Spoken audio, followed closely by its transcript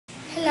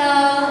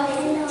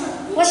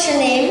What's your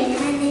name?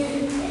 My name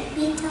is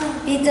Peter.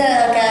 Peter.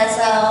 Okay,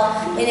 so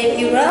my name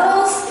is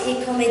Rose.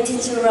 You call me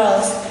Teacher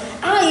Rose.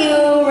 Are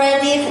you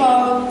ready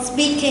for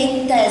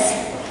speaking test?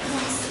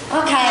 Yes.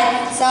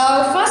 Okay, so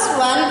first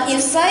one,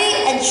 you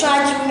say and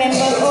try to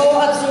remember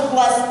all of the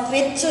words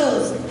with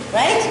tools,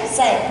 right?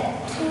 Say.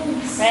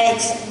 Tools.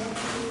 Right.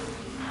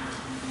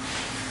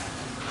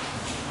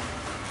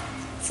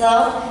 So,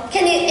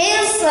 can you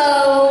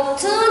answer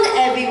tune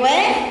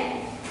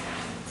everywhere?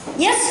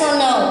 Yes or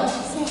no?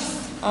 Yes.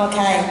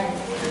 Okay.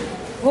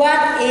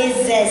 What is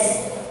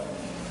this?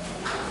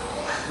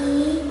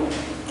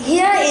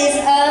 Here is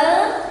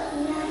a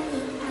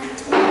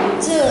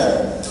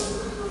tool.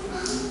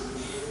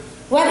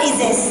 What is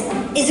this?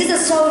 Is it a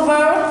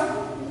shovel?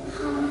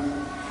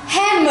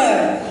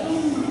 Hammer.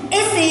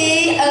 Is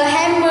it a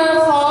hammer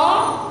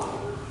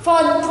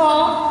for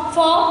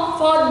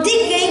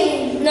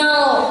digging?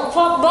 No.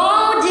 For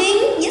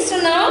boarding? Yes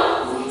or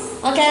no? Yes.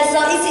 Okay, so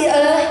is it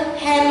a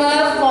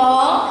hammer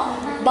for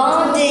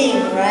boarding?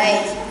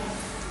 Right.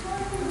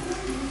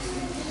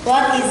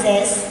 What is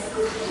this?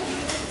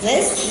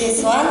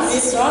 This one?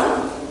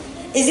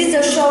 Is it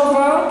a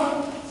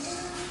shovel?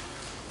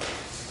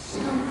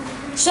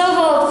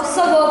 Shovel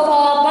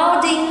for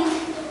boarding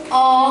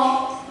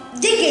or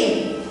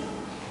digging?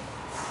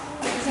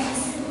 Yes.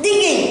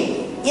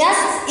 Digging. Yes,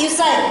 you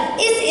say.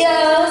 It's a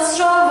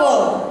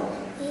shovel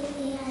It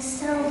is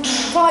so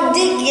for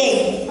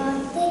digging. for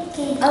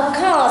digging. Of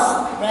course,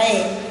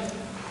 right.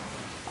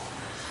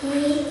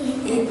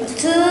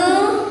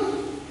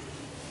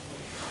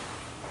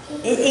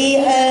 It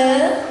is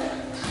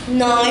a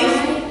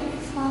knife.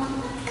 For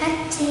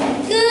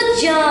cutting. Good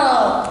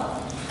job.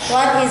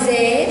 What is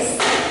this?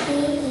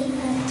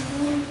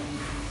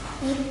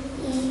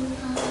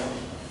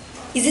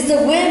 Is it a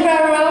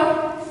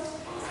wheelbarrow?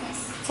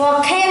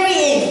 For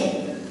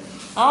carrying.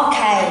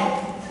 Okay.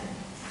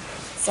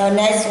 So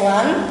next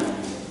one.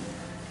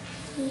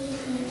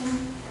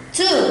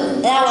 2.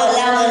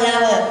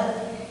 Louder.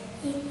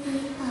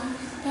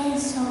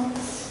 Pencil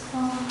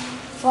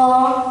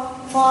For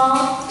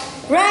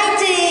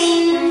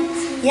writing.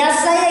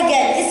 Yes, say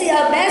again. Is it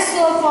a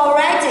pencil for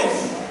writing?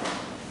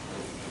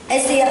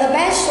 Is it a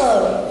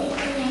pencil?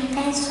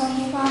 pencil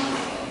for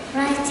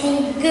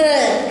writing.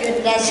 Good.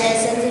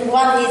 Congratulations.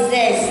 What is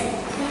this?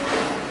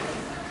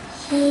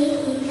 He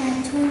is a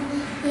tool.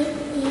 It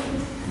is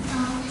a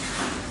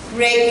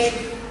Rake.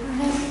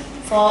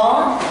 For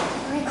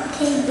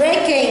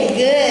breaking.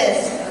 Good.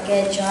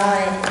 Okay, try.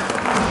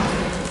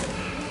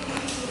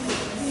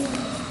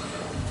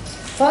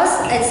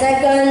 First and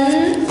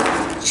second,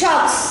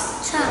 trucks.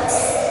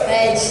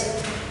 Right.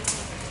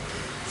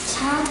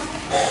 Truck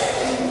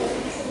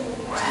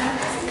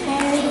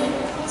carry.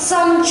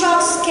 Some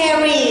trucks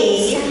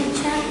carry Some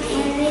truck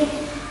carry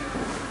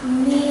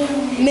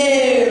milk.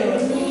 milk.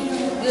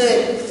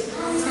 Good.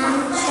 Some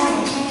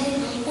truck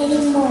carry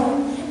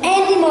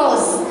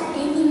animals.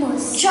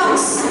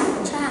 Trucks.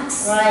 Trucks.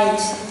 Right.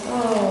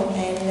 Oh,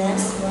 and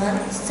next one.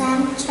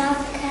 Some truck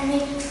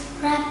carry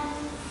rabbits.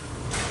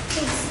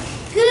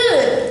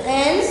 Good.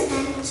 And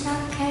Some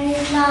truck carry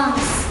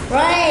logs.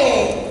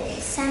 right.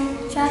 Some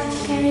truck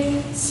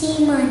carry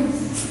cement.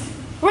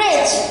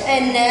 Rich.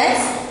 And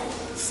next.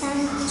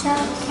 Some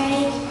truck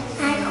carry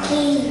ice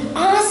cream.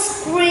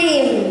 Ice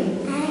cream.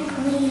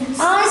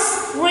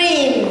 Ice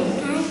cream.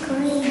 Ice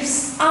cream.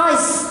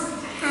 Ice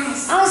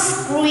creams. Ice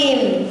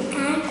cream.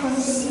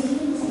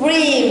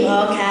 Cream.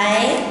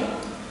 Okay.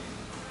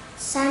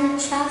 Some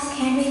truck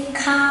carry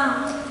car.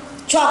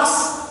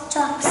 Trucks.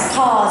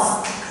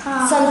 Cars.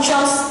 Some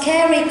trucks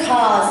carry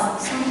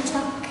cars. Some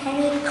truck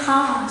carry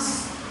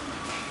cars.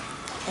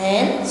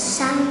 And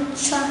Some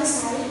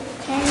trucks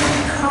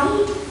carry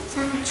cars.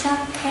 Some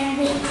truck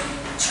carry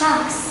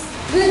trucks.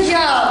 good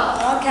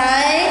job.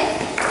 Okay.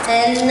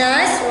 And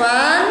nice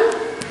one.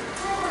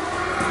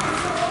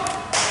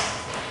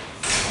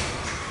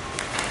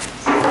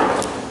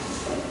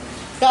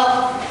 Go.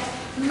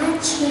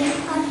 Machine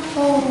at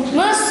home.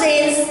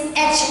 Machines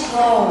at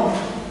home.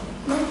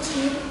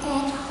 Machine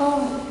at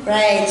home.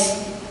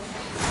 Right.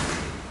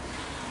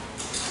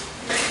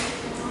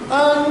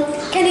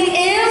 Can you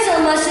use a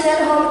machine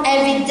at home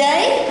every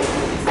day?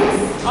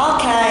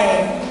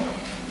 Okay.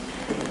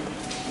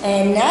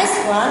 And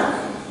next one.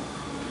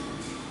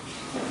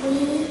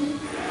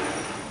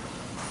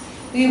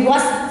 We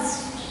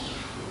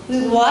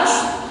wash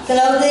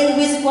clothing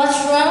with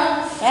washer,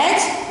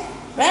 right?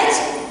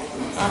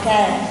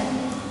 Okay.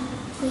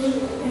 We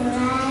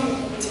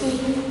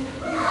writing.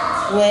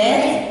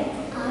 With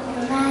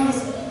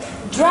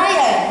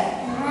dryer.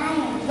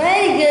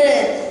 Very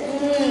good.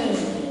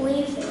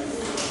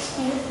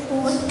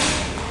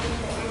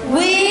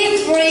 We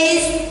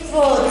freeze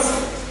food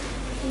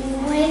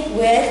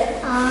with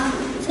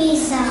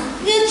pizza.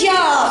 good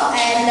job.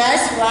 And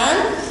next one.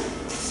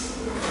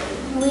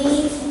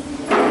 We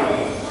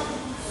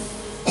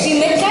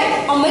make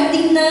cake or make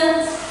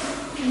dinner.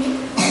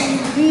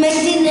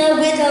 Make dinner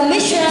with a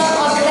mixture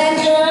or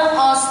blender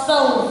or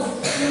stove.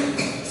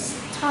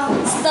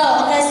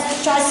 Stove. Okay,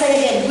 try say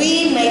again.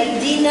 We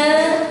make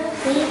dinner.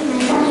 We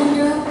make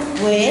dinner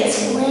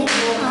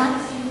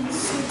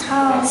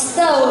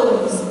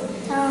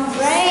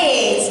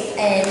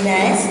And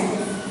next.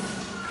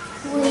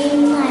 We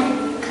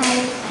make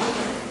cake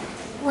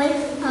with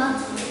a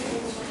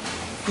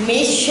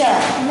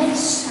Mixture.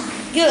 mixture.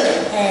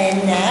 Good.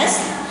 And next.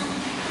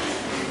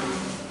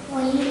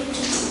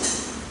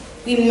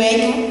 We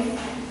make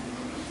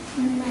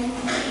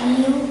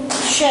new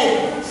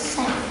shape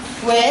shape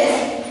with.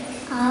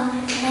 a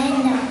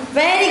blender.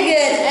 Very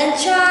good. And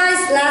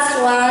choice last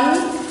one.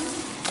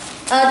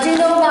 Do you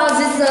know about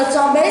this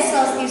topic?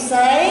 So you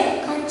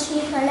say. Country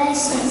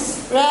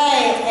places.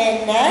 Right.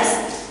 And next.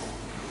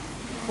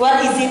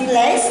 What is it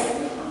place?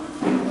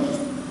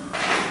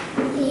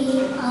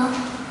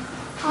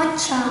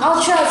 Orchard.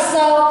 Orchard.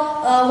 So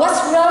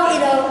what's wrong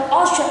in an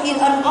orchard? In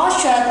an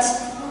orchard?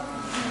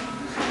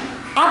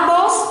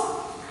 Apples?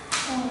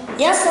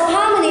 Yes. So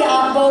how many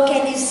apples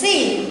can you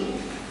see?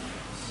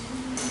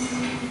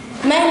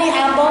 Many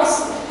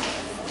apples,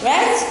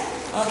 right?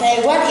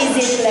 Okay. What is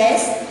it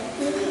place?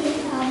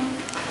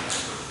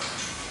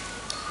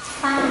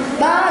 Farm.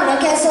 Barn.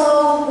 Okay. So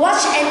what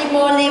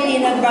animal live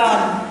in a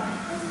barn?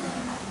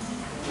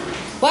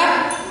 What?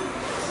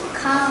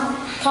 Cow.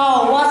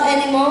 Cow. What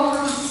animal?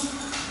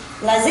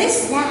 Like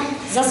this? Lamb.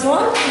 Just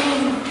one?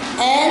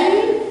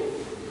 And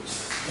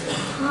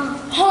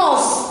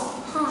horse.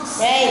 Horse.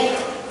 Right.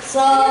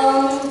 So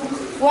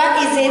what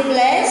is it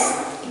place?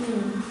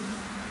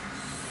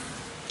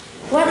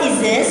 What is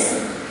this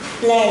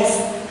place?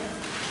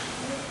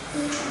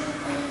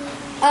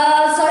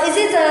 So is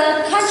it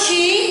a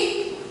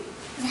country?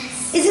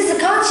 Yes. Is it a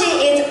country?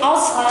 It's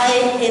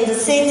outside in the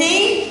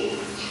city?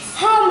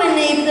 How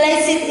many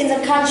places in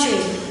the country?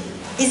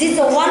 Is it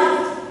a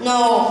one?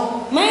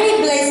 No. Many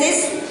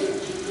places?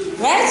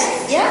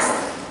 Right? Yes?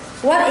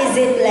 What is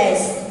it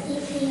place?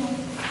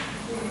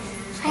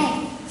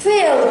 Field.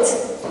 Field.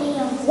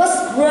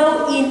 What's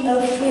grow in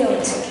a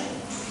field?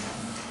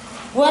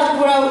 What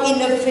grow in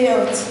a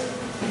field?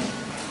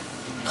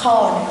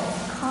 Corn.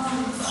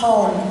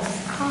 Corn.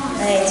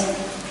 Right.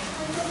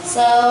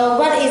 So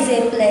what is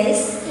it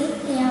place?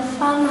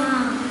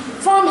 Farmhouse.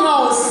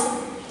 Farmhouse.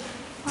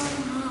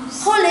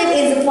 Farmhouse. Who live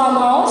in the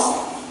farmhouse?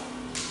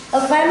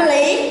 A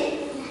family.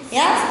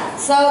 Yeah.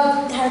 So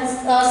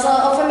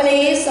a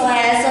family has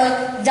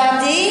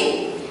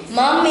daddy,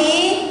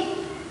 mommy,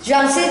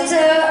 young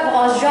sister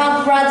or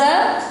young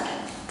brother.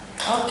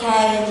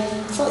 Okay.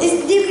 So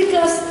it's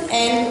difficult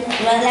and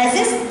like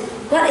this.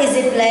 What is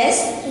it place?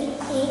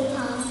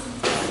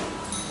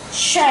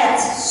 Shed.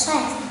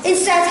 Shed.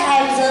 Inside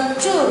have the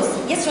tools.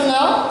 Yes or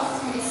no?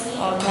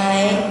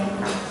 Okay.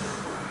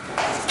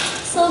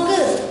 So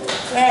good.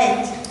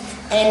 Great.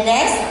 And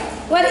next,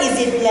 what is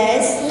it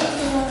place?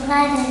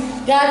 Garden.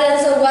 Garden.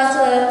 So what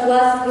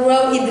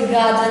grow in the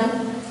garden?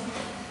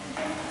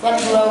 What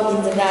grow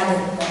in the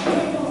garden?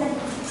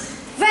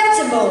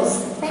 Vegetables.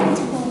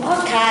 Vegetable.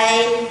 Okay.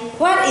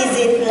 What is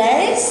it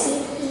place?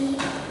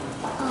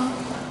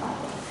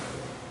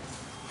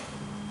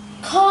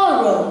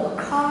 Coral.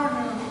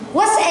 Coral.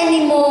 What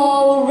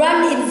animal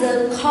run in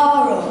the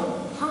coral?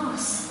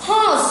 Horse.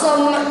 Horse.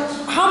 So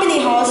how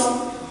many horse?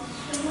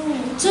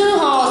 Two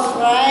horse,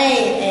 right?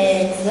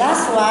 And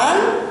last one.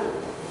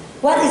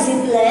 What is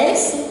it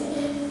place?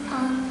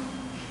 Farm.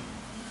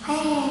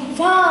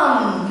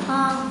 Farm.